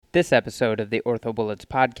This episode of the OrthoBullets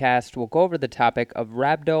podcast will go over the topic of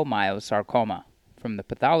rhabdomyosarcoma from the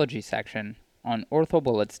pathology section on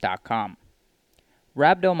orthobullets.com.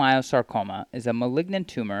 Rhabdomyosarcoma is a malignant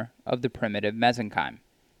tumor of the primitive mesenchyme,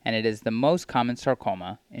 and it is the most common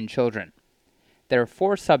sarcoma in children. There are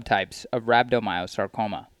 4 subtypes of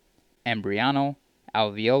rhabdomyosarcoma: embryonal,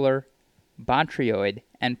 alveolar, botryoid,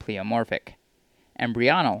 and pleomorphic.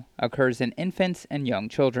 Embryonal occurs in infants and young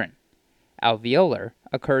children. Alveolar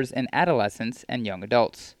occurs in adolescents and young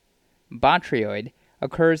adults. Botryoid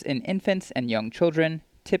occurs in infants and young children,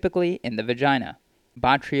 typically in the vagina.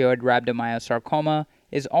 Botryoid rhabdomyosarcoma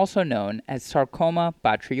is also known as sarcoma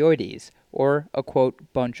botryoides, or a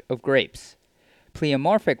quote, bunch of grapes.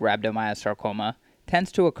 Pleomorphic rhabdomyosarcoma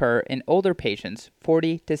tends to occur in older patients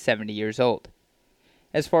 40 to 70 years old.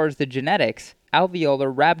 As far as the genetics,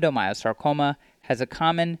 alveolar rhabdomyosarcoma has a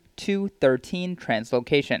common 2:13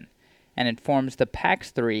 translocation, and it forms the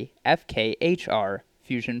PAX3 FKHR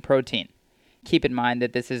fusion protein. Keep in mind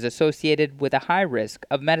that this is associated with a high risk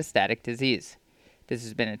of metastatic disease. This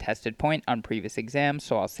has been a tested point on previous exams,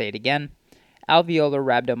 so I'll say it again. Alveolar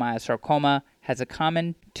rhabdomyosarcoma has a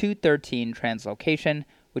common 2:13 translocation,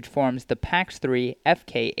 which forms the PAX3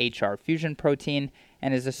 FKHR fusion protein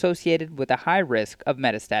and is associated with a high risk of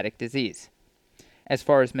metastatic disease. As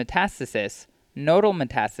far as metastasis, nodal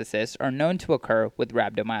metastasis are known to occur with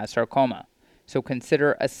rhabdomyosarcoma, so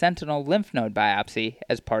consider a sentinel lymph node biopsy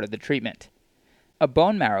as part of the treatment. A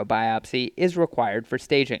bone marrow biopsy is required for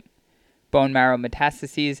staging. Bone marrow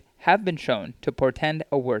metastases have been shown to portend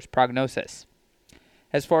a worse prognosis.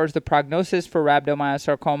 As far as the prognosis for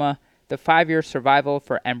rhabdomyosarcoma, the 5-year survival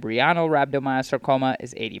for embryonal rhabdomyosarcoma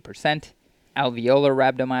is 80%, alveolar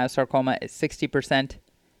rhabdomyosarcoma is 60%,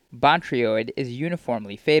 botryoid is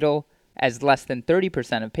uniformly fatal, as less than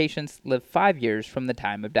 30% of patients live 5 years from the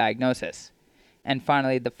time of diagnosis. And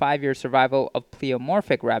finally, the 5-year survival of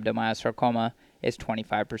pleomorphic rhabdomyosarcoma is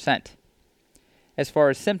 25%. As far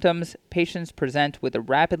as symptoms, patients present with a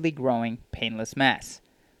rapidly growing, painless mass.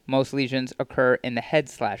 Most lesions occur in the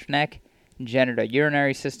head/neck,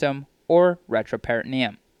 genitourinary system, or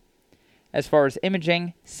retroperitoneum. As far as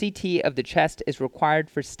imaging, CT of the chest is required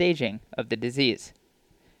for staging of the disease.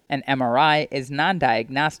 An MRI is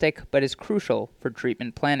non-diagnostic but is crucial for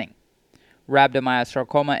treatment planning.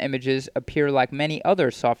 Rhabdomyosarcoma images appear like many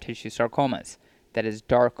other soft tissue sarcomas, that is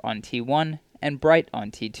dark on T1 and bright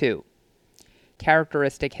on T2.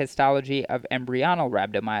 Characteristic histology of embryonal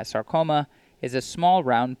rhabdomyosarcoma is a small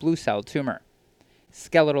round blue cell tumor.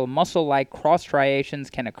 Skeletal muscle-like cross striations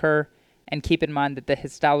can occur, and keep in mind that the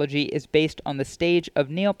histology is based on the stage of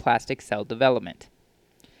neoplastic cell development.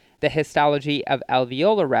 The histology of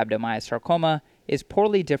alveolar rhabdomyosarcoma is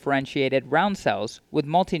poorly differentiated round cells with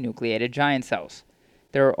multinucleated giant cells.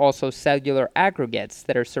 There are also cellular aggregates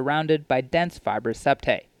that are surrounded by dense fibrous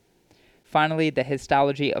septae. Finally, the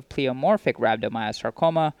histology of pleomorphic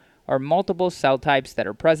rhabdomyosarcoma are multiple cell types that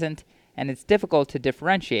are present, and it's difficult to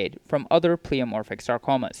differentiate from other pleomorphic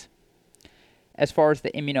sarcomas. As far as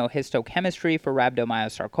the immunohistochemistry for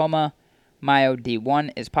rhabdomyosarcoma,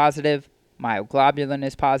 MyoD1 is positive, myoglobulin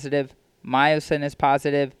is positive, myosin is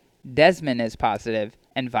positive, desmin is positive,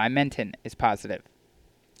 and vimentin is positive.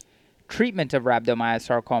 Treatment of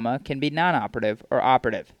rhabdomyosarcoma can be non-operative or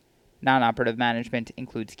operative. Non-operative management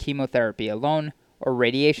includes chemotherapy alone or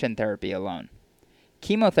radiation therapy alone.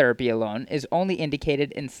 Chemotherapy alone is only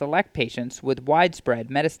indicated in select patients with widespread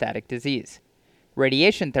metastatic disease.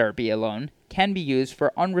 Radiation therapy alone can be used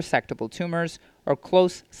for unresectable tumors or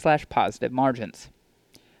close/positive margins.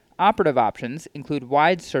 Operative options include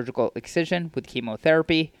wide surgical excision with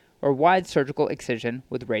chemotherapy or wide surgical excision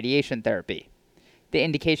with radiation therapy. The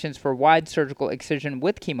indications for wide surgical excision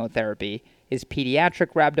with chemotherapy is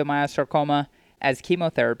pediatric rhabdomyosarcoma, as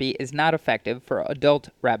chemotherapy is not effective for adult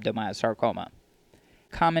rhabdomyosarcoma.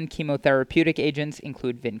 Common chemotherapeutic agents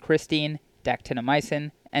include vincristine,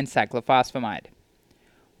 dactinomycin, and cyclophosphamide.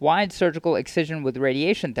 Wide surgical excision with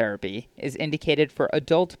radiation therapy is indicated for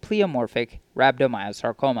adult pleomorphic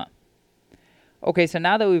rhabdomyosarcoma. Okay, so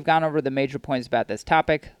now that we've gone over the major points about this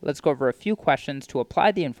topic, let's go over a few questions to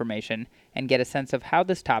apply the information and get a sense of how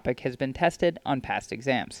this topic has been tested on past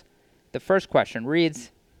exams. The first question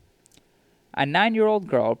reads, a 9-year-old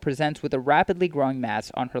girl presents with a rapidly growing mass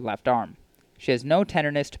on her left arm. She has no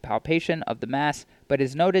tenderness to palpation of the mass, but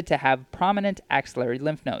is noted to have prominent axillary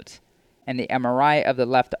lymph nodes, and the MRI of the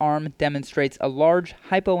left arm demonstrates a large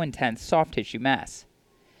hypointense soft tissue mass.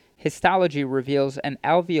 Histology reveals an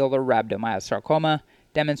alveolar rhabdomyosarcoma,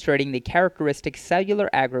 demonstrating the characteristic cellular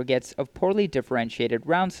aggregates of poorly differentiated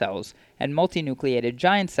round cells and multinucleated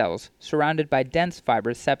giant cells surrounded by dense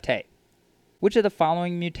fibrous septae. Which of the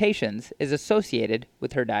following mutations is associated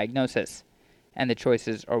with her diagnosis? And the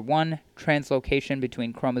choices are 1. Translocation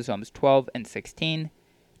between chromosomes 12 and 16,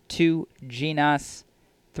 2. GNAS,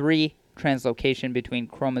 3. Translocation between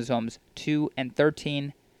chromosomes 2 and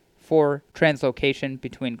 13, 4. Translocation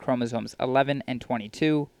between chromosomes 11 and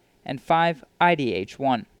 22, and 5.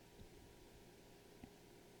 IDH1.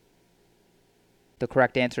 The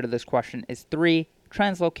correct answer to this question is 3.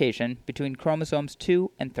 Translocation between chromosomes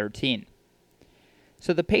 2 and 13.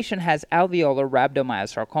 So the patient has alveolar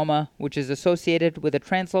rhabdomyosarcoma, which is associated with a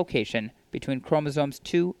translocation between chromosomes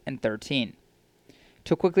 2 and 13.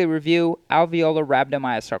 To quickly review, alveolar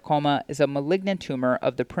rhabdomyosarcoma is a malignant tumor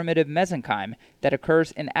of the primitive mesenchyme that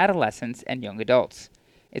occurs in adolescents and young adults.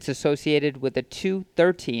 It's associated with a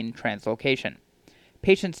 2:13 translocation.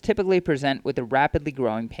 Patients typically present with a rapidly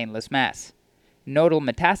growing painless mass. Nodal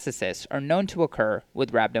metastases are known to occur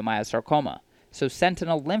with rhabdomyosarcoma, so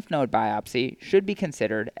sentinel lymph node biopsy should be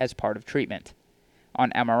considered as part of treatment. On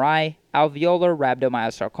MRI, alveolar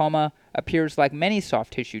rhabdomyosarcoma appears like many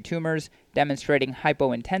soft tissue tumors, demonstrating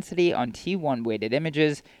hypointensity on T1 weighted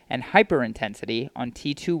images and hyperintensity on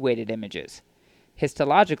T2 weighted images.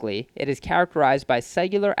 Histologically, it is characterized by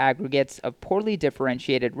cellular aggregates of poorly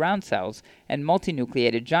differentiated round cells and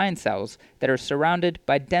multinucleated giant cells that are surrounded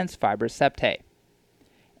by dense fibrous septae.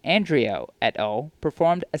 Andrio et al.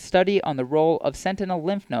 Performed a study on the role of sentinel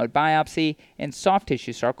lymph node biopsy in soft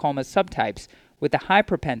tissue sarcoma subtypes with a high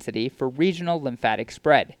propensity for regional lymphatic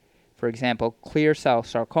spread, for example, clear cell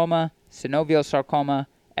sarcoma, synovial sarcoma,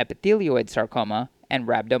 epithelioid sarcoma, and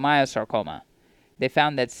rhabdomyosarcoma. They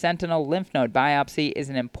found that sentinel lymph node biopsy is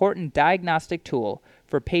an important diagnostic tool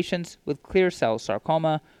for patients with clear cell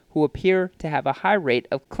sarcoma who appear to have a high rate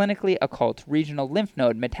of clinically occult regional lymph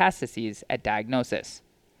node metastases at diagnosis.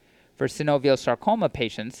 For synovial sarcoma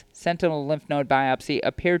patients, sentinel lymph node biopsy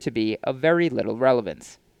appeared to be of very little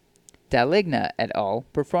relevance. Daligna et al.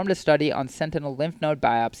 Performed a study on sentinel lymph node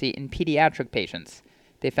biopsy in pediatric patients.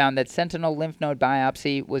 They found that sentinel lymph node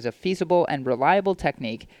biopsy was a feasible and reliable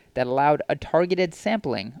technique that allowed a targeted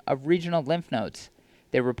sampling of regional lymph nodes.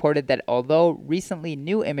 They reported that although recently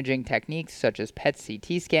new imaging techniques such as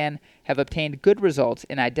PET-CT scan have obtained good results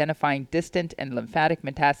in identifying distant and lymphatic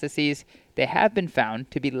metastases, they have been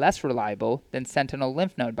found to be less reliable than sentinel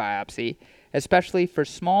lymph node biopsy, especially for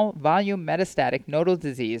small volume metastatic nodal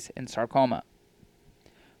disease in sarcoma.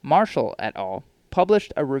 Marshall et al.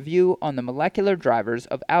 Published a review on the molecular drivers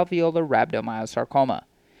of alveolar rhabdomyosarcoma.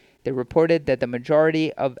 They reported that the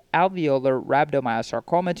majority of alveolar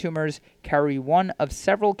rhabdomyosarcoma tumors carry one of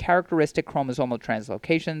several characteristic chromosomal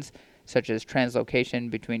translocations, such as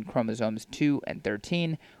translocation between chromosomes 2 and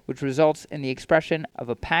 13, which results in the expression of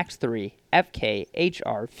a PAX3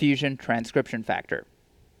 FKHR fusion transcription factor.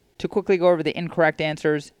 To quickly go over the incorrect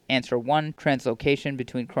answers, answer 1, translocation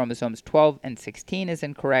between chromosomes 12 and 16 is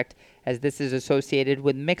incorrect, as this is associated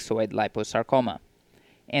with myxoid liposarcoma.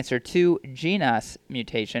 Answer 2, GNAS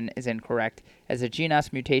mutation is incorrect, as a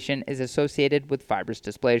GNAS mutation is associated with fibrous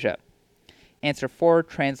dysplasia. Answer 4,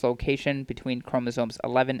 translocation between chromosomes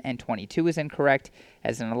 11 and 22 is incorrect,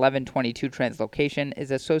 as an 11-22 translocation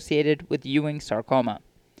is associated with Ewing sarcoma.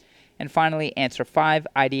 And finally, answer 5,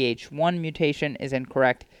 IDH1 mutation is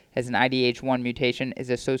incorrect, as an IDH1 mutation is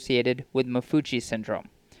associated with Maffucci syndrome.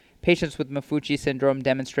 Patients with Maffucci syndrome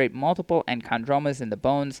demonstrate multiple enchondromas in the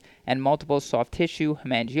bones and multiple soft tissue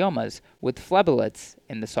hemangiomas with phlebolytes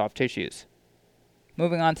in the soft tissues.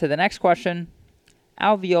 Moving on to the next question.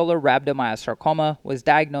 Alveolar rhabdomyosarcoma was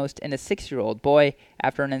diagnosed in a 6-year-old boy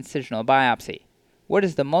after an incisional biopsy. What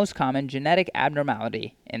is the most common genetic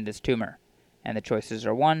abnormality in this tumor? And the choices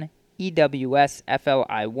are 1,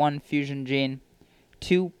 EWS-FLI1 fusion gene,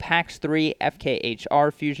 2, PAX3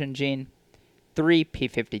 FKHR fusion gene, 3,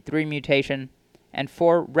 P53 mutation, and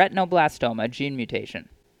 4, retinoblastoma gene mutation.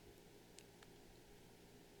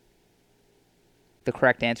 The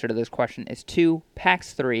correct answer to this question is 2,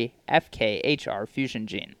 PAX3 FKHR fusion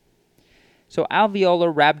gene. So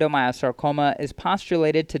alveolar rhabdomyosarcoma is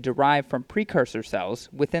postulated to derive from precursor cells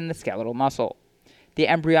within the skeletal muscle. The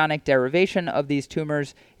embryonic derivation of these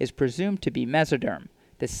tumors is presumed to be mesoderm,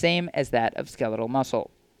 the same as that of skeletal muscle.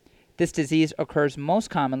 This disease occurs most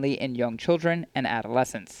commonly in young children and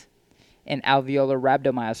adolescents. In alveolar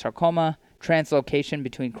rhabdomyosarcoma, translocation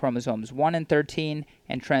between chromosomes 1 and 13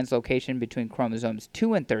 and translocation between chromosomes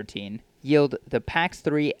 2 and 13 yield the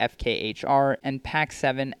PAX3 FKHR and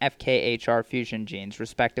PAX7 FKHR fusion genes,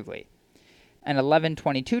 respectively. An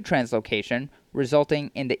 11-22 translocation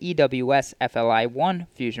resulting in the EWS-FLI1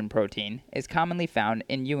 fusion protein is commonly found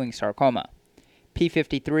in Ewing sarcoma.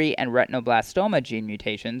 P53 and retinoblastoma gene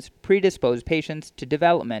mutations predispose patients to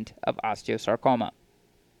development of osteosarcoma.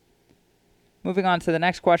 Moving on to the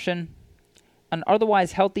next question. An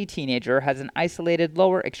otherwise healthy teenager has an isolated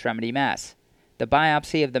lower extremity mass. The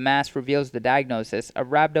biopsy of the mass reveals the diagnosis of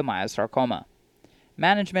rhabdomyosarcoma.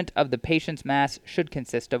 Management of the patient's mass should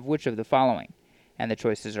consist of which of the following? And the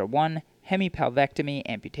choices are 1. Hemipelvectomy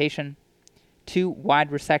amputation, 2.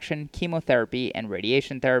 Wide resection, chemotherapy, and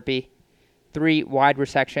radiation therapy, 3. Wide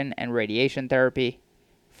resection and radiation therapy,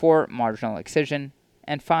 4. Marginal excision,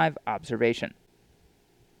 and 5. Observation.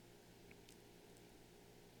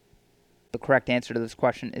 The correct answer to this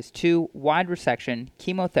question is 2. Wide resection,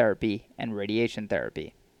 chemotherapy, and radiation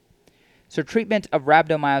therapy. So treatment of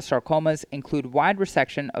rhabdomyosarcomas include wide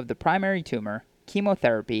resection of the primary tumor,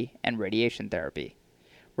 chemotherapy, and radiation therapy.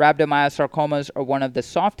 Rhabdomyosarcomas are one of the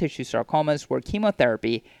soft tissue sarcomas where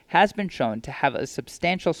chemotherapy has been shown to have a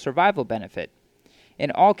substantial survival benefit.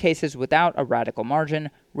 In all cases without a radical margin,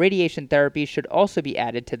 radiation therapy should also be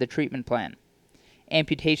added to the treatment plan.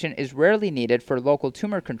 Amputation is rarely needed for local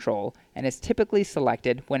tumor control and is typically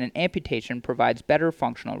selected when an amputation provides better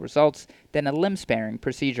functional results than a limb-sparing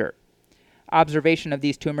procedure. Observation of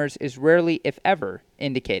these tumors is rarely, if ever,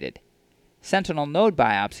 indicated. Sentinel node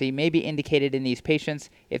biopsy may be indicated in these patients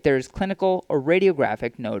if there is clinical or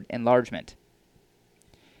radiographic node enlargement.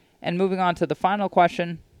 And moving on to the final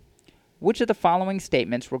question, which of the following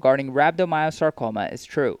statements regarding rhabdomyosarcoma is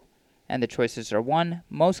true? And the choices are 1.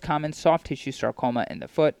 Most common soft tissue sarcoma in the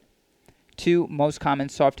foot, 2. Most common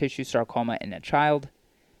soft tissue sarcoma in a child,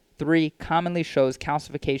 3. Commonly shows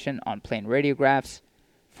calcification on plain radiographs,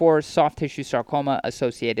 4. Soft tissue sarcoma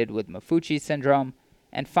associated with Maffucci syndrome,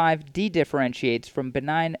 and 5. Dedifferentiates from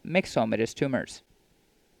benign myxomatous tumors.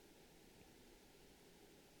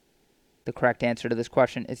 The correct answer to this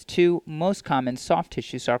question is 2. Most common soft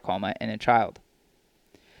tissue sarcoma in a child.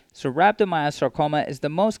 So rhabdomyosarcoma is the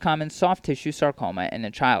most common soft tissue sarcoma in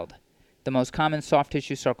a child. The most common soft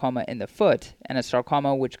tissue sarcoma in the foot, and a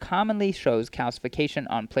sarcoma which commonly shows calcification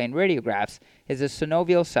on plain radiographs, is a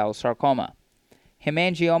synovial cell sarcoma.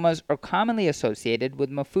 Hemangiomas are commonly associated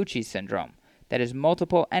with Maffucci syndrome, that is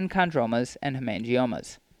multiple enchondromas and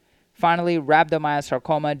hemangiomas. Finally,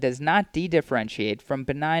 rhabdomyosarcoma does not dedifferentiate from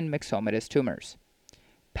benign myxomatous tumors.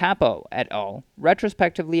 Papo et al.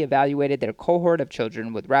 Retrospectively evaluated their cohort of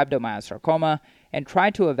children with rhabdomyosarcoma and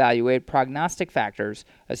tried to evaluate prognostic factors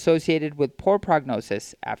associated with poor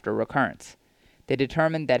prognosis after recurrence. They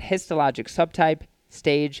determined that histologic subtype,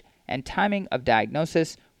 stage, and timing of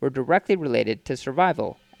diagnosis were directly related to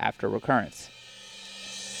survival after recurrence.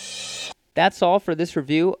 That's all for this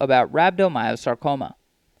review about rhabdomyosarcoma.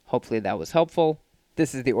 Hopefully that was helpful.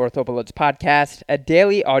 This is the OrthoBullets podcast, a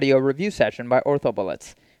daily audio review session by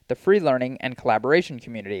OrthoBullets, the free learning and collaboration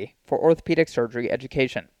community for orthopedic surgery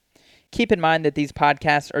education. Keep in mind that these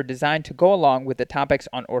podcasts are designed to go along with the topics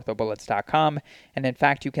on orthobullets.com, and in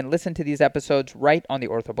fact, you can listen to these episodes right on the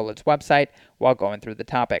OrthoBullets website while going through the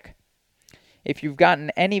topic. If you've gotten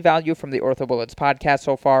any value from the OrthoBullets podcast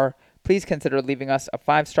so far, please consider leaving us a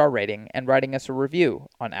 5-star rating and writing us a review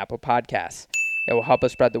on Apple Podcasts. It will help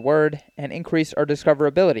us spread the word and increase our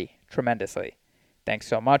discoverability tremendously. Thanks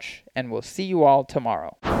so much, and we'll see you all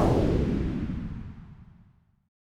tomorrow.